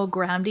moral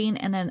grounding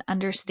and an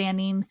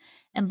understanding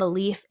and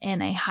belief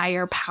in a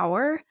higher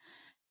power,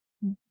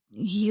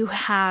 you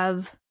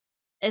have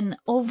an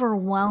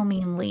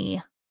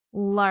overwhelmingly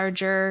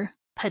larger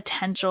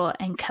potential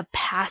and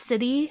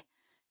capacity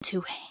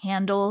to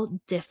handle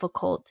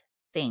difficult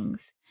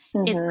things.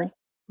 It's Mm-hmm.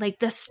 like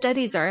the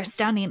studies are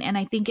astounding. And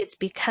I think it's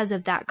because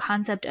of that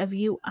concept of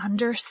you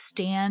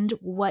understand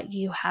what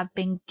you have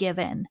been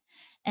given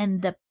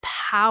and the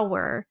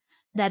power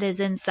that is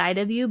inside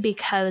of you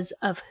because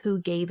of who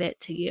gave it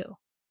to you.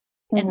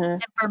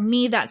 And for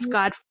me, that's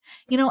God,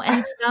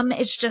 and some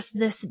it's just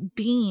this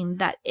being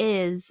that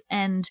is,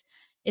 and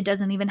it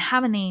doesn't even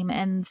have a name.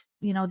 And,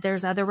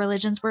 there's other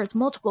religions where it's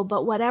multiple,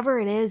 but whatever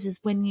it is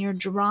when you're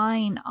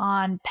drawing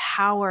on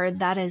power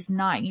that is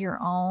not your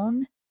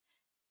own,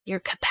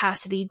 your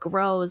capacity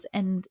grows.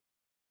 And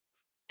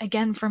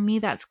again, for me,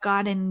 that's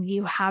God. And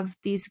you have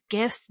these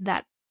gifts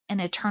that an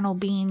eternal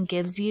being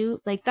gives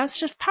you. Like, that's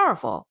just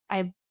powerful.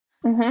 I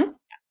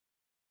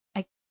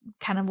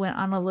kind of went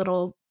on a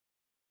little.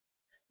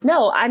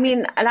 No, I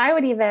mean, and I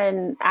would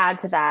even add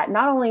to that,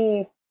 not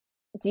only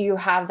do you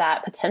have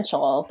that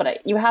potential,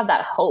 but you have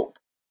that hope.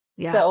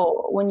 Yeah.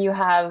 So when you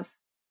have,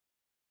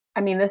 I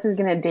mean, this is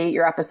going to date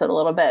your episode a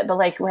little bit, but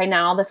like right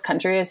now, this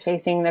country is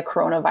facing the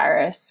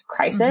coronavirus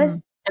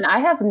crisis. And I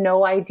have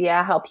no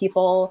idea how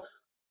people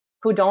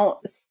who don't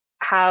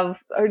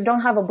have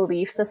a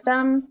belief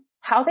system,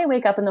 how they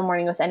wake up in the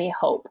morning with any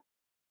hope.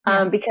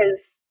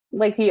 Because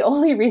like the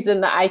only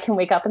reason that I can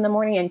wake up in the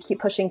morning and keep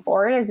pushing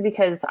forward is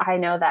because I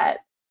know that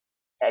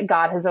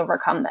God has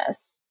overcome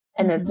this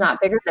and it's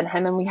not bigger than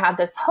him. And we have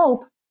this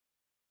hope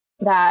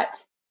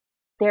that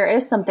there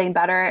is something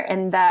better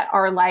and that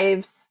our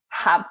lives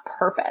have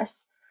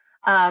purpose.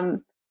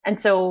 And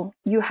so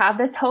you have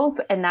this hope,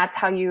 and that's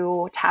how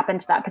you tap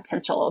into that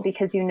potential,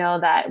 because you know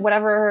that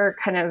whatever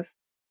kind of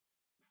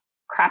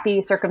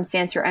crappy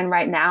circumstance you're in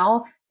right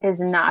now is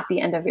not the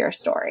end of your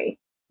story.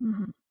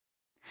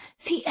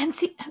 See,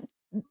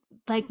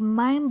 like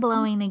mind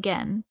blowing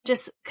again,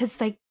 just because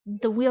like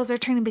the wheels are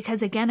turning,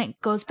 because again, it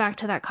goes back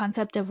to that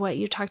concept of what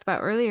you talked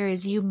about earlier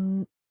is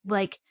you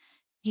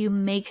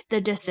make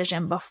the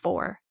decision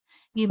before.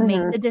 You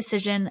make the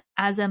decision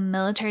as a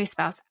military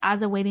spouse,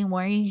 as a waiting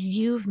warrior,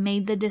 you've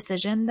made the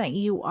decision that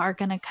you are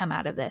going to come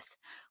out of this.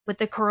 With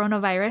the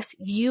coronavirus,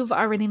 you've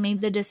already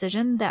made the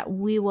decision that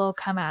we will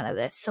come out of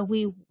this. So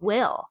we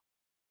will,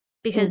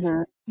 because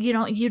we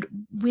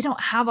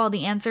don't have all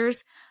the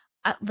answers.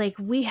 Like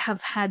we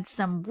have had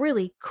some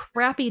really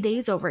crappy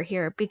days over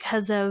here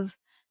because of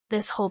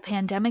this whole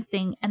pandemic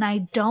thing. And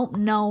I don't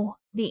know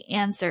the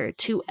answer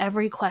to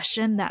every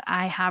question that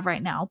I have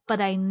right now, but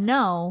I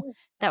know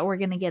that we're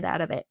going to get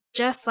out of it.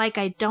 Just like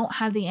I don't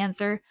have the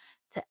answer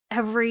to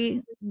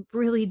every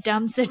really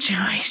dumb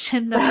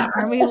situation that the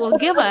Army will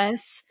give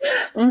us.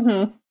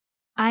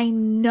 I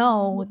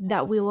know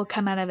that we will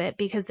come out of it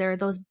because there are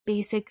those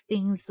basic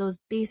things, those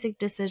basic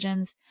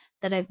decisions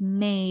that I've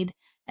made,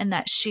 and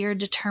that sheer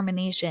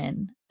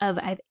determination of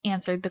I've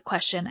answered the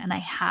question and I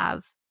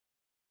have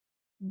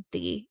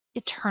the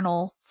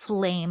eternal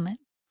flame,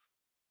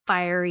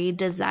 fiery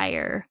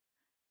desire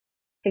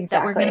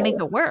that we're going to make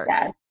it work.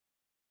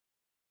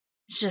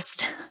 It's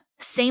just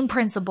same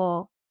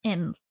principle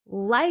in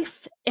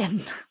life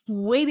and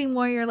waiting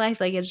warrior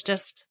life. Like it's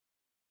just,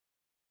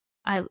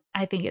 I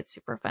think it's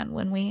super fun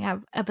when we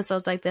have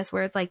episodes like this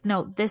where it's like,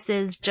 no, this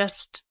is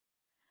just,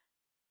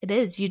 it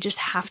is, you just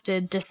have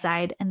to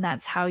decide. And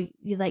that's how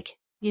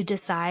you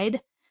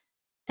decide.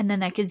 And then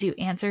that gives you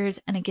answers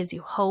and it gives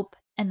you hope.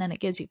 And then it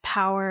gives you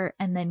power.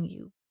 And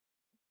then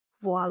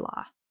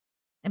voila.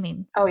 I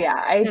mean, oh yeah,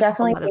 I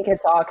definitely think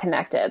it's all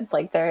connected.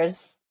 Like there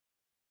is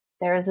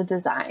a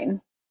design,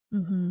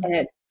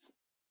 and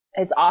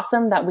it's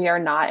awesome that we are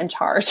not in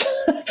charge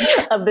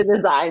of the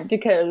design,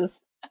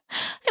 because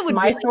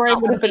my story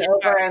would have been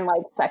over in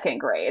like second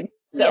grade.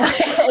 So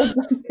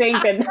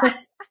thank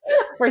goodness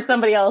for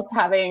somebody else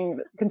having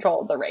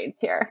control of the reins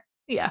here.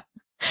 Yeah.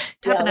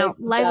 Tapping out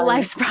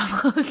life's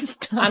problems.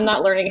 I'm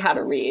not learning how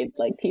to read.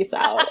 Like, peace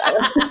out.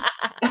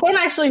 I don't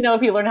actually know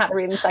if you learn how to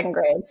read in second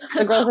grade.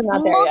 The girls are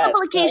not there yet.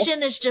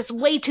 Multiplication is just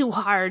way too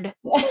hard.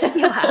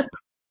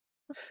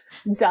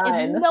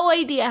 Done. No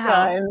idea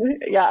how. Done.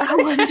 Yeah. I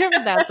wonder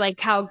if that's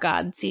like how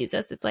God sees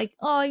us. It's like,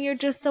 oh, you're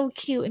just so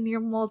cute in your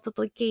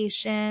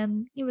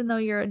multiplication, even though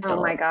you're adult.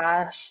 Oh my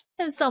gosh.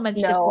 There's so much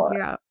to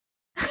figure out.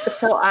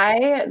 So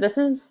this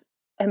is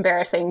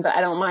embarrassing, but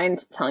I don't mind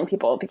telling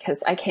people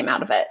because I came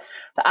out of it.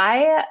 But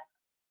I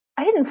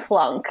didn't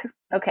flunk,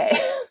 okay,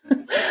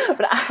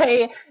 but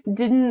I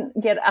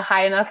didn't get a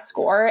high enough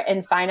score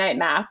in finite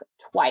math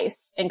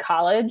twice in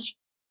college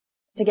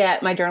to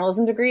get my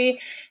journalism degree.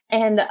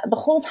 And the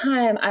whole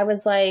time I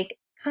was like,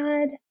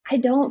 God, I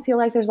don't feel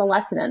like there's a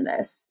lesson in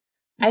this.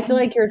 I feel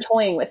like you're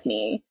toying with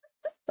me.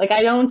 Like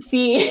I don't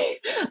see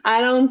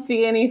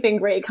anything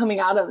great coming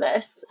out of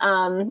this.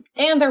 And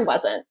there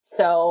wasn't.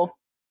 So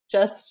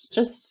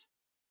just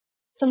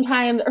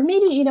sometimes, or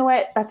maybe, you know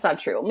what? That's not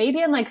true.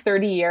 Maybe in like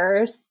 30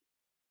 years,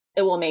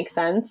 it will make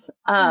sense.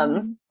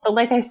 But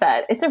like I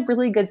said, it's a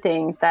really good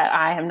thing that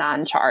I am not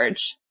in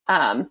charge.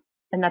 And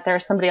that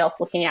there's somebody else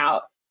looking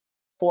out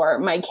for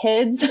my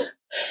kids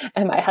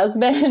and my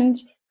husband.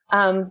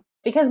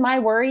 Because my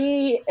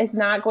worry is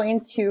not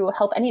going to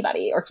help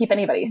anybody or keep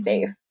anybody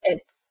safe.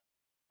 It's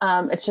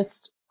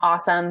just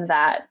awesome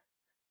that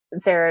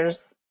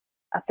there's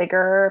a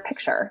bigger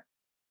picture.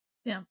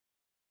 Yeah.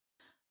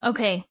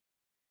 Okay.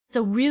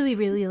 So really,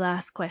 really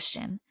last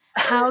question.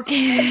 How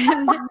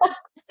can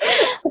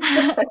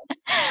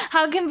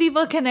how can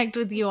people connect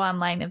with you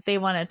online if they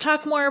want to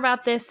talk more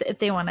about this, if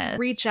they want to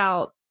reach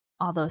out,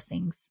 all those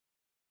things?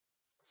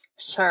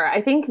 Sure.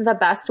 I think the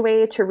best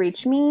way to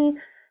reach me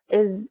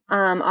is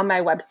on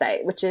my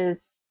website, which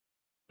is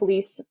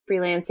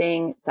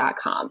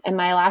fleecefreelancing.com. And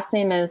my last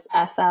name is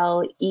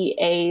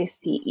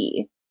FLEACE,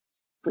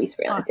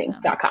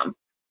 fleecefreelancing.com. Awesome.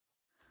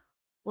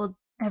 Well,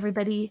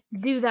 everybody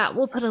do that.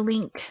 We'll put a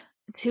link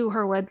to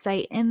her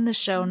website in the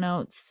show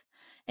notes.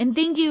 And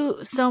thank you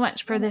so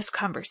much for this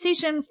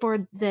conversation,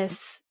 for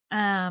this.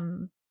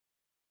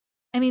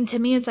 I mean, to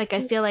me, it's like,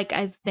 I feel like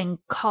I've been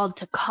called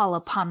to call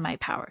upon my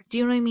power. Do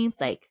you know what I mean?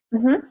 Like,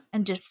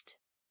 and just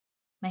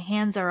my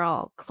hands are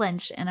all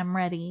clenched and I'm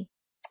ready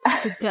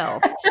to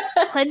go.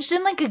 Clenched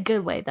in like a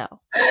good way,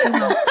 though. You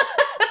know?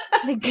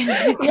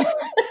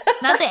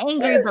 Not the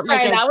angry, but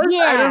like,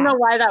 I don't know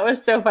why that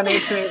was so funny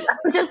to me.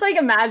 I'm just like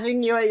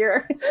imagining you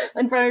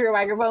in front of your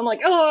microphone,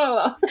 like,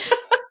 oh.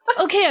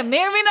 Okay, I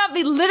may or may not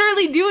be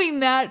literally doing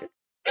that.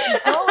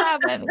 Don't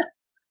happen.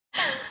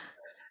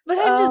 But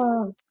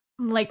I'm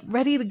like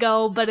ready to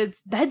go, but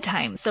it's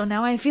bedtime. So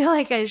now I feel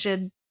like I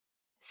should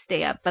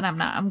stay up, but I'm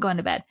not. I'm going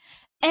to bed.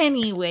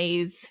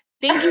 Anyways,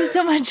 thank you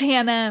so much,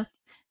 Hannah.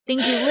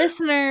 Thank you,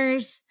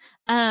 listeners.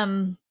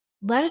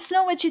 Let us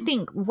know what you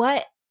think.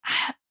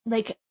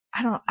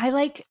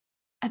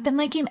 I've been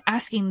liking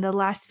asking the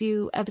last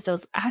few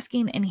episodes,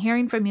 asking and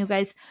hearing from you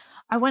guys.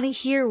 I want to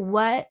hear,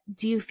 what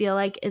do you feel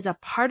like is a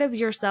part of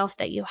yourself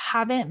that you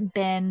haven't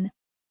been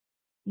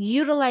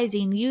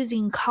utilizing,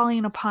 using,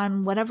 calling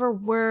upon, whatever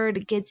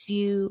word gets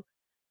you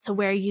to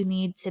where you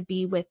need to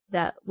be with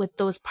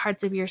those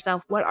parts of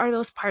yourself. What are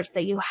those parts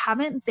that you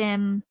haven't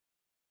been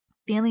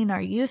feeling are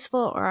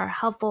useful or are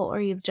helpful,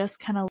 or you've just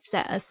kind of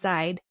set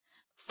aside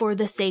for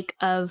the sake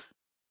of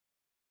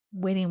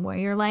Waiting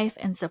Warrior life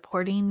and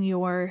supporting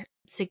your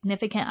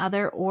significant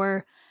other,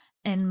 or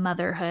in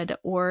motherhood,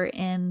 or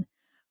in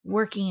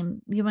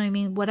working, you know what I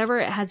mean? Whatever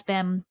it has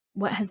been,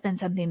 what has been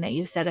something that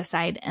you set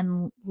aside,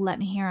 and let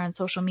me hear on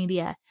social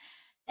media.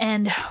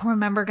 And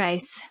remember,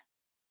 guys,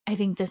 I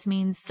think this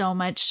means so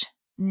much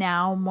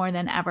now more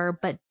than ever,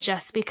 but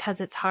just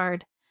because it's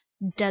hard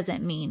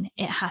doesn't mean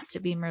it has to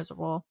be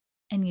miserable.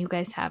 And you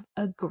guys have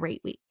a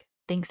great week.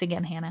 Thanks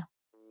again, Hannah.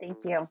 Thank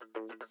you.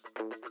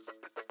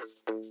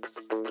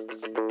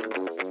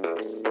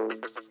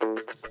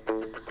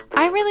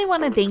 I really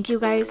want to thank you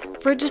guys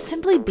for just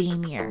simply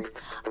being here.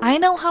 I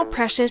know how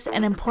precious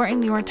and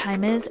important your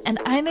time is, and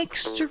I'm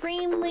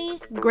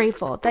extremely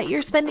grateful that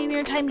you're spending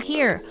your time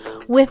here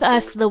with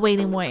us, the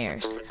Waiting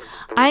Warriors.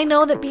 I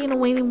know that being a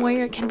Waiting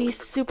Warrior can be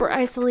super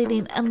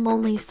isolating and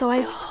lonely, so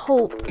I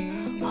hope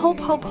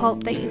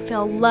that you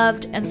feel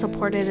loved and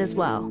supported as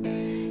well.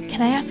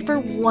 Can I ask for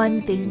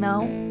one thing,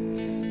 though?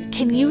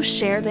 Can you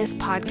share this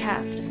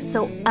podcast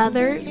so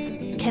others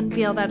can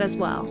feel that as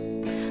well?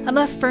 I'm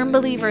a firm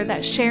believer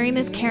that sharing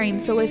is caring,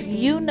 so if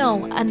you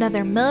know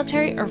another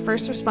military or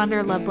first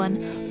responder loved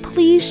one,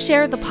 please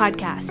share the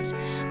podcast.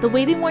 The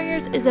Waiting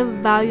Warriors is a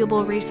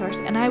valuable resource,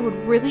 and I would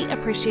really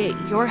appreciate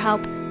your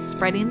help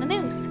spreading the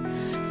news.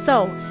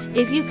 So,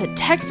 if you could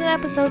text an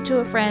episode to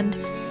a friend,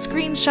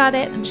 screenshot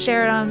it, and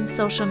share it on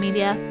social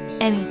media,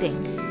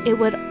 anything, it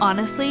would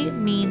honestly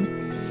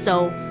mean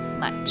so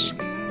much.